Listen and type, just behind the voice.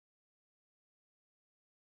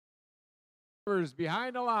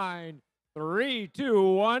Behind the line. 3,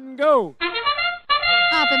 2, 1, go.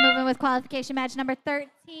 Off and moving with qualification match number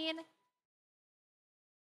 13.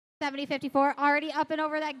 70-54, already up and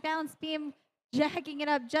over that balance beam, jacking it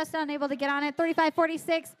up, just unable to get on it.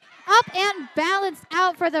 35-46, up and balanced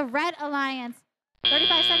out for the Red Alliance.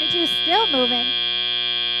 35-72, still moving.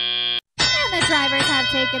 And the drivers have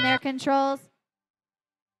taken their controls.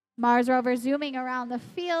 Mars rover zooming around the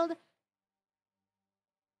field,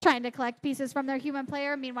 trying to collect pieces from their human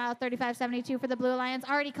player. Meanwhile, 35-72 for the Blue Alliance,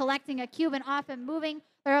 already collecting a cube and off and moving.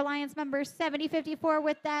 Their Alliance member 70-54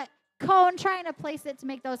 with that cone, trying to place it to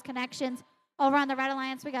make those connections. Over on the Red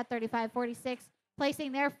Alliance, we got 35-46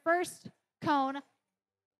 placing their first cone.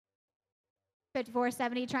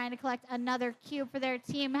 54-70 trying to collect another cube for their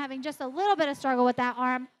team, having just a little bit of struggle with that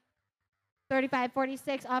arm.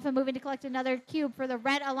 35-46 off and moving to collect another cube for the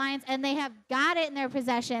Red Alliance, and they have got it in their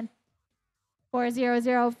possession.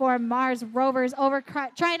 4-0-0 for Mars Rovers, over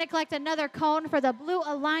trying to collect another cone for the Blue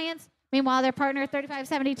Alliance. Meanwhile, their partner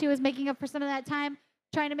 35-72 is making up for some of that time,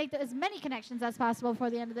 trying to make as many connections as possible before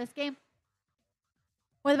the end of this game.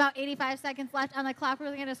 With about 85 seconds left on the clock, we're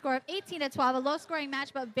looking at a score of 18-12, a low-scoring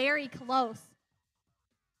match, but very close.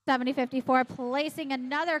 70-54 placing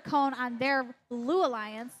another cone on their Blue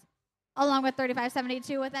Alliance, along with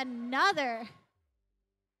 35-72 with another.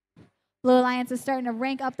 Blue Alliance is starting to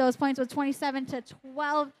rank up those points with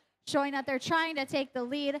 27-12, showing that they're trying to take the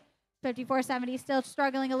lead. 54-70 still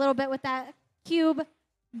struggling a little bit with that cube,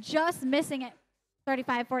 just missing it.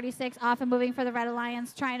 35-46 off and moving for the Red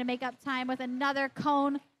Alliance, trying to make up time with another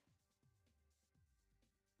cone.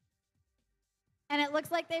 And it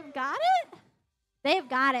looks like they've got it. They've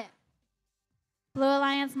got it. Blue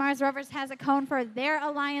Alliance, Mars Rovers has a cone for their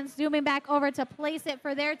Alliance, zooming back over to place it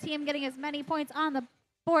for their team, getting as many points on the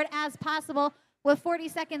board as possible with 40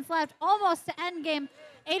 seconds left, almost to end game.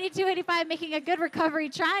 82-85 making a good recovery,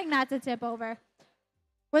 trying not to tip over.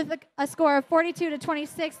 With a score of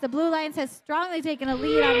 42-26, the Blue Alliance has strongly taken a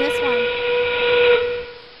lead on this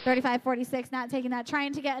one. 35-46 not taking that,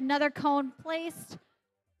 trying to get another cone placed.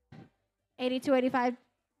 82-85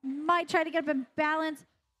 might try to get up in balance.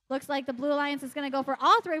 Looks like the Blue Alliance is going to go for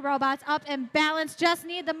all three robots up and balance. Just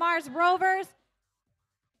need the Mars Rovers.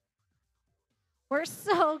 We're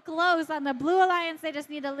so close on the Blue Alliance. They just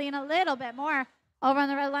need to lean a little bit more over on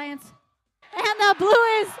the Red Alliance. And the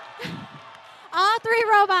Blue is all three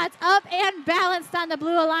robots up and balanced on the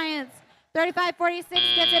Blue Alliance. 35-46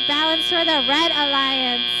 gets it balanced for the Red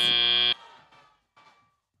Alliance.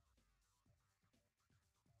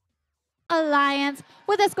 Alliance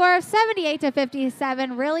with a score of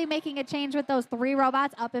 78-57, really making a change with those three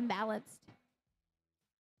robots up and balanced.